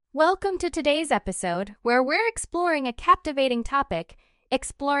Welcome to today's episode, where we're exploring a captivating topic,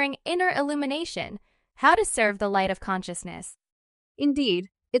 exploring inner illumination, how to serve the light of consciousness. Indeed,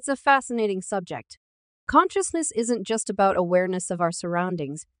 it's a fascinating subject. Consciousness isn't just about awareness of our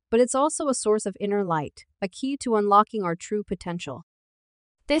surroundings, but it's also a source of inner light, a key to unlocking our true potential.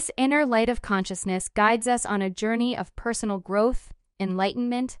 This inner light of consciousness guides us on a journey of personal growth,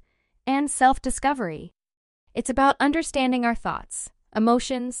 enlightenment, and self-discovery. It's about understanding our thoughts,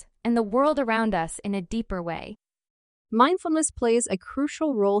 emotions, and the world around us in a deeper way. Mindfulness plays a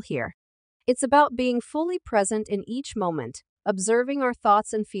crucial role here. It's about being fully present in each moment, observing our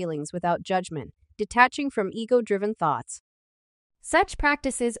thoughts and feelings without judgment, detaching from ego-driven thoughts. Such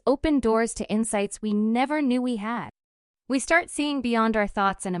practices open doors to insights we never knew we had. We start seeing beyond our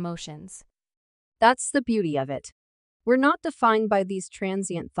thoughts and emotions. That's the beauty of it. We're not defined by these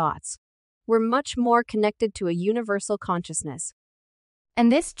transient thoughts. We're much more connected to a universal consciousness. And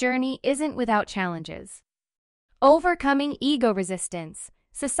this journey isn't without challenges. Overcoming ego resistance,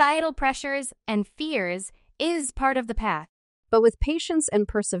 societal pressures, and fears is part of the path. But with patience and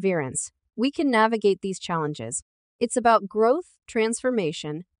perseverance, we can navigate these challenges. It's about growth,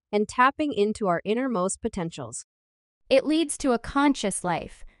 transformation, and tapping into our innermost potentials. It leads to a conscious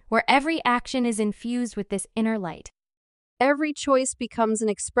life, where every action is infused with this inner light. Every choice becomes an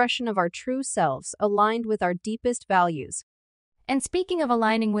expression of our true selves, aligned with our deepest values. And speaking of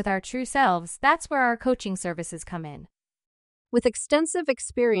aligning with our true selves, that's where our coaching services come in. With extensive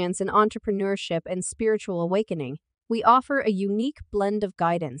experience in entrepreneurship and spiritual awakening, we offer a unique blend of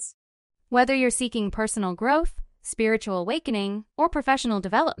guidance. Whether you're seeking personal growth, spiritual awakening, or professional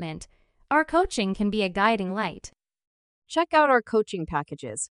development, our coaching can be a guiding light. Check out our coaching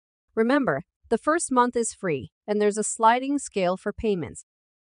packages. Remember, the first month is free, and there's a sliding scale for payments.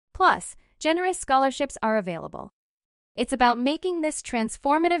 Plus, generous scholarships are available. It's about making this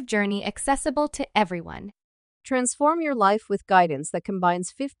transformative journey accessible to everyone. Transform your life with guidance that combines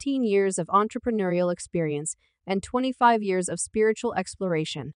 15 years of entrepreneurial experience and 25 years of spiritual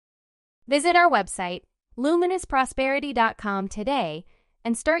exploration. Visit our website, luminousprosperity.com today,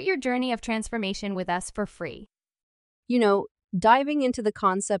 and start your journey of transformation with us for free. Diving into the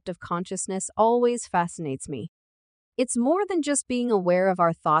concept of consciousness always fascinates me. It's more than just being aware of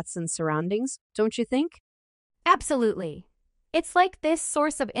our thoughts and surroundings, don't you think? Absolutely. It's like this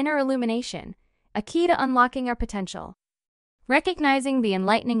source of inner illumination, a key to unlocking our potential. Recognizing the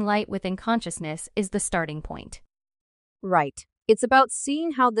enlightening light within consciousness is the starting point. Right. It's about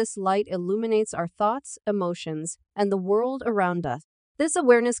seeing how this light illuminates our thoughts, emotions, and the world around us. This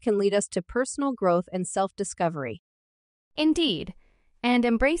awareness can lead us to personal growth and self-discovery. Indeed, and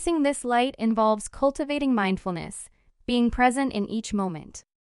embracing this light involves cultivating mindfulness, being present in each moment.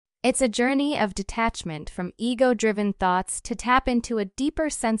 It's a journey of detachment from ego-driven thoughts to tap into a deeper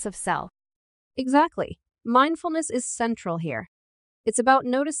sense of self. Exactly. Mindfulness is central here. It's about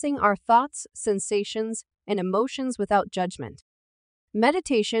noticing our thoughts, sensations, and emotions without judgment.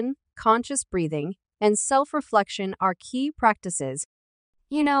 Meditation, conscious breathing, and self-reflection are key practices.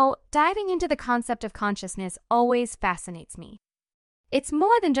 Diving into the concept of consciousness always fascinates me. It's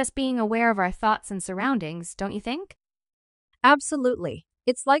more than just being aware of our thoughts and surroundings, don't you think? Absolutely.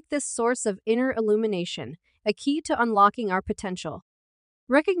 It's like this source of inner illumination, a key to unlocking our potential.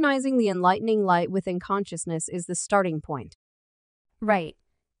 Recognizing the enlightening light within consciousness is the starting point. Right.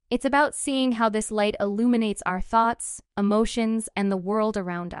 It's about seeing how this light illuminates our thoughts, emotions, and the world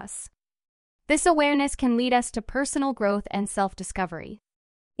around us. This awareness can lead us to personal growth and self-discovery.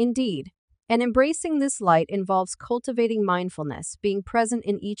 Indeed. And embracing this light involves cultivating mindfulness, being present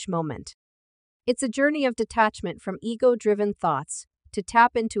in each moment. It's a journey of detachment from ego-driven thoughts to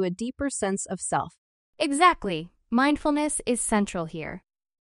tap into a deeper sense of self. Exactly. Mindfulness is central here.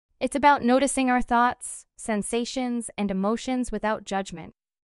 It's about noticing our thoughts, sensations, and emotions without judgment.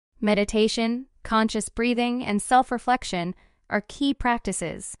 Meditation, conscious breathing, and self-reflection are key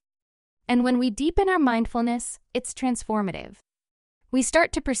practices. And when we deepen our mindfulness, it's transformative. We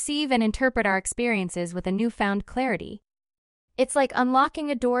start to perceive and interpret our experiences with a newfound clarity. It's like unlocking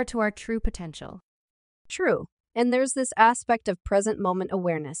a door to our true potential. True. And there's this aspect of present moment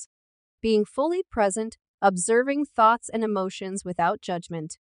awareness. Being fully present, observing thoughts and emotions without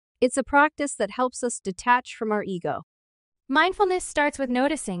judgment. It's a practice that helps us detach from our ego. Mindfulness starts with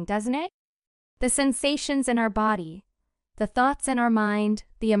noticing, doesn't it? The sensations in our body, the thoughts in our mind,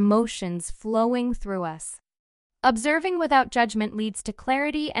 the emotions flowing through us. Observing without judgment leads to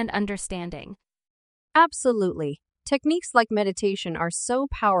clarity and understanding. Absolutely. Techniques like meditation are so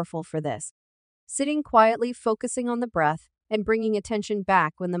powerful for this. Sitting quietly, focusing on the breath, and bringing attention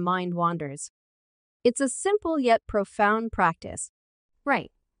back when the mind wanders. It's a simple yet profound practice.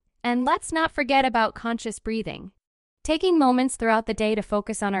 Right. And let's not forget about conscious breathing. Taking moments throughout the day to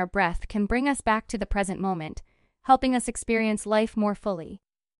focus on our breath can bring us back to the present moment, helping us experience life more fully.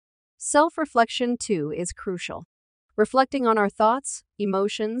 Self-reflection, too, is crucial. Reflecting on our thoughts,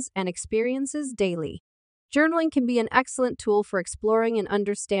 emotions, and experiences daily. Journaling can be an excellent tool for exploring and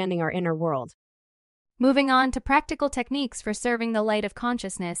understanding our inner world. Moving on to practical techniques for serving the light of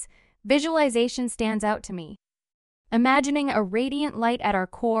consciousness, visualization stands out to me. Imagining a radiant light at our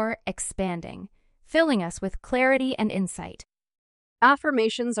core expanding, filling us with clarity and insight.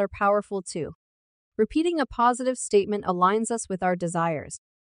 Affirmations are powerful too. Repeating a positive statement aligns us with our desires.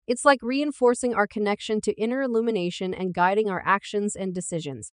 It's like reinforcing our connection to inner illumination and guiding our actions and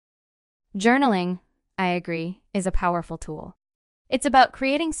decisions. Journaling, I agree, is a powerful tool. It's about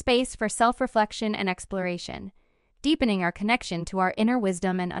creating space for self-reflection and exploration, deepening our connection to our inner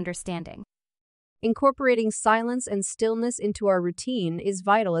wisdom and understanding. Incorporating silence and stillness into our routine is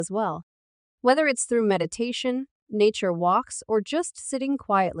vital as well. Whether it's through meditation, nature walks, or just sitting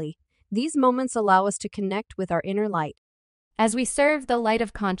quietly, these moments allow us to connect with our inner light. As we serve the light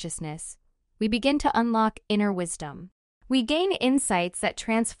of consciousness, we begin to unlock inner wisdom. We gain insights that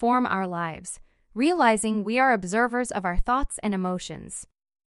transform our lives, realizing we are observers of our thoughts and emotions.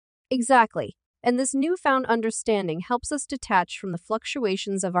 Exactly, and this newfound understanding helps us detach from the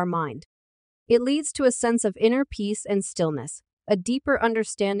fluctuations of our mind. It leads to a sense of inner peace and stillness, a deeper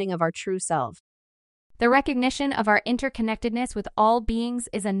understanding of our true self. The recognition of our interconnectedness with all beings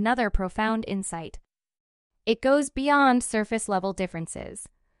is another profound insight. It goes beyond surface-level differences,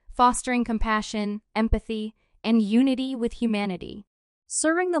 fostering compassion, empathy, and unity with humanity.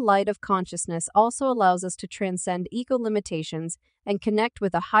 Serving the light of consciousness also allows us to transcend ego limitations and connect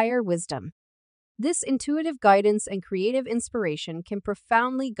with a higher wisdom. This intuitive guidance and creative inspiration can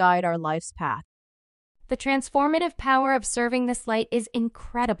profoundly guide our life's path. The transformative power of serving this light is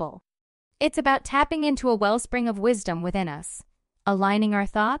incredible. It's about tapping into a wellspring of wisdom within us, aligning our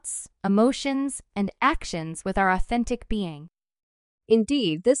thoughts, emotions, and actions with our authentic being.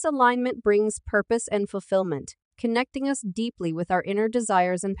 Indeed, this alignment brings purpose and fulfillment, connecting us deeply with our inner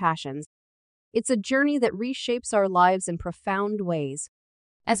desires and passions. It's a journey that reshapes our lives in profound ways.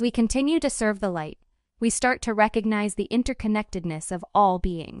 As we continue to serve the light, we start to recognize the interconnectedness of all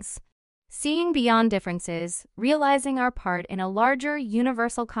beings. Seeing beyond differences, realizing our part in a larger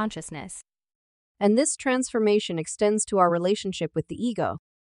universal consciousness. And this transformation extends to our relationship with the ego.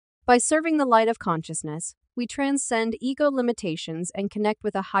 By serving the light of consciousness, we transcend ego limitations and connect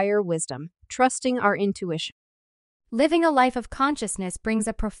with a higher wisdom, trusting our intuition. Living a life of consciousness brings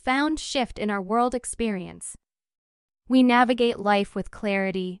a profound shift in our world experience. We navigate life with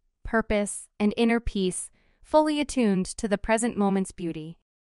clarity, purpose, and inner peace, fully attuned to the present moment's beauty.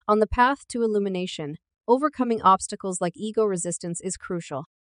 On the path to illumination, overcoming obstacles like ego resistance is crucial.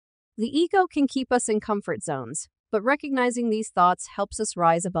 The ego can keep us in comfort zones, but recognizing these thoughts helps us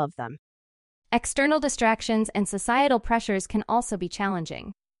rise above them. External distractions and societal pressures can also be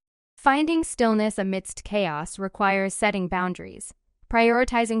challenging. Finding stillness amidst chaos requires setting boundaries,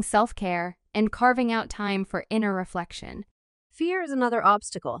 prioritizing self-care, and carving out time for inner reflection. Fear is another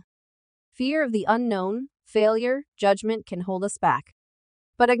obstacle. Fear of the unknown, failure, judgment can hold us back.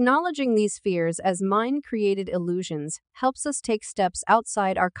 But acknowledging these fears as mind-created illusions helps us take steps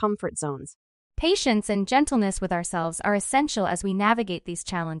outside our comfort zones. Patience and gentleness with ourselves are essential as we navigate these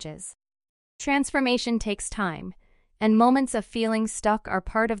challenges. Transformation takes time, and moments of feeling stuck are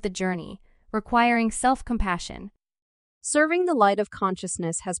part of the journey, requiring self-compassion. Serving the light of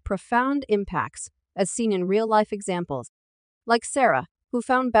consciousness has profound impacts, as seen in real-life examples, like Sarah, who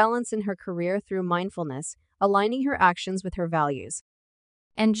found balance in her career through mindfulness, aligning her actions with her values.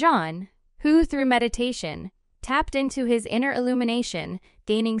 And John, who through meditation, tapped into his inner illumination,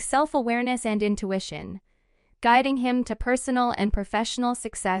 gaining self-awareness and intuition, guiding him to personal and professional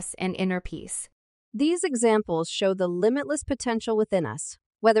success and inner peace. These examples show the limitless potential within us,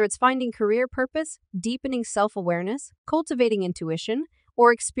 whether it's finding career purpose, deepening self-awareness, cultivating intuition,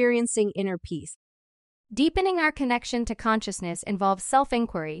 or experiencing inner peace. Deepening our connection to consciousness involves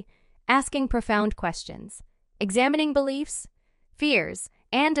self-inquiry, asking profound questions, examining beliefs, fears,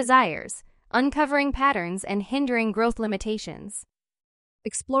 and desires, uncovering patterns and hindering growth limitations.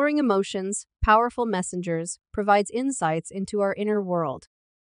 Exploring emotions, powerful messengers, provides insights into our inner world.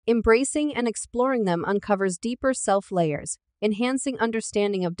 Embracing and exploring them uncovers deeper self-layers, enhancing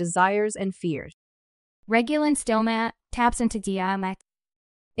understanding of desires and fears. Regular stillness taps into dialect.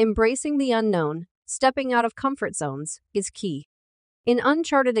 Embracing the unknown, stepping out of comfort zones, is key. In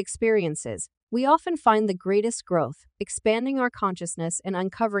uncharted experiences, we often find the greatest growth, expanding our consciousness and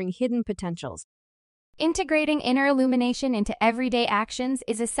uncovering hidden potentials. Integrating inner illumination into everyday actions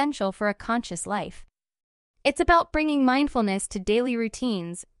is essential for a conscious life. It's about bringing mindfulness to daily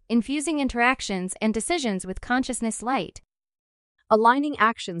routines, infusing interactions and decisions with consciousness light. Aligning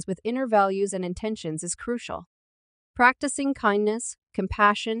actions with inner values and intentions is crucial. Practicing kindness,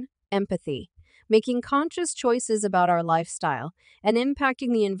 compassion, empathy, making conscious choices about our lifestyle, and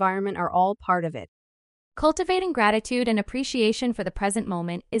impacting the environment are all part of it. Cultivating gratitude and appreciation for the present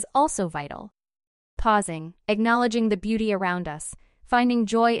moment is also vital. Pausing, acknowledging the beauty around us, finding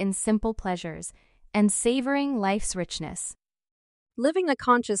joy in simple pleasures, and savoring life's richness. Living a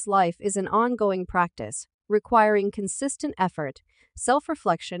conscious life is an ongoing practice, requiring consistent effort,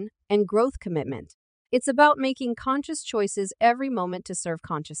 self-reflection, and growth commitment. It's about making conscious choices every moment to serve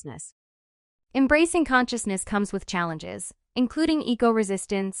consciousness. Embracing consciousness comes with challenges, including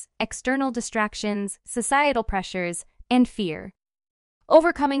ego-resistance, external distractions, societal pressures, and fear.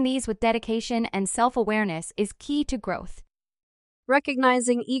 Overcoming these with dedication and self-awareness is key to growth.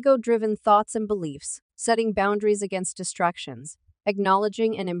 Recognizing ego-driven thoughts and beliefs, setting boundaries against distractions,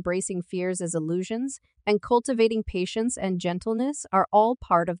 acknowledging and embracing fears as illusions, and cultivating patience and gentleness are all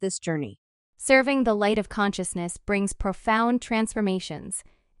part of this journey. Serving the light of consciousness brings profound transformations,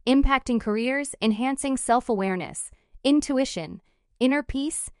 impacting careers, enhancing self-awareness, intuition, inner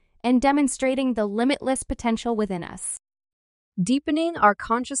peace, and demonstrating the limitless potential within us. Deepening our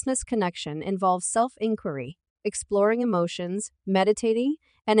consciousness connection involves self-inquiry, exploring emotions, meditating,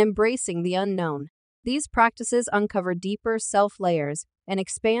 and embracing the unknown. These practices uncover deeper self-layers and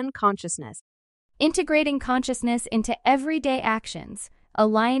expand consciousness. Integrating consciousness into everyday actions,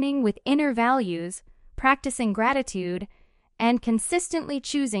 aligning with inner values, practicing gratitude, and consistently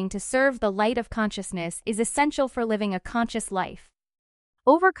choosing to serve the light of consciousness is essential for living a conscious life.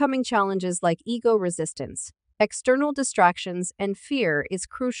 Overcoming challenges like ego resistance, external distractions, and fear is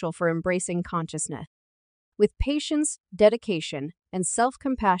crucial for embracing consciousness. With patience, dedication, and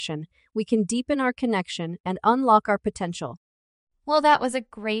self-compassion, we can deepen our connection and unlock our potential. Well, that was a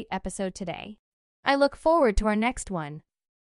great episode today. I look forward to our next one.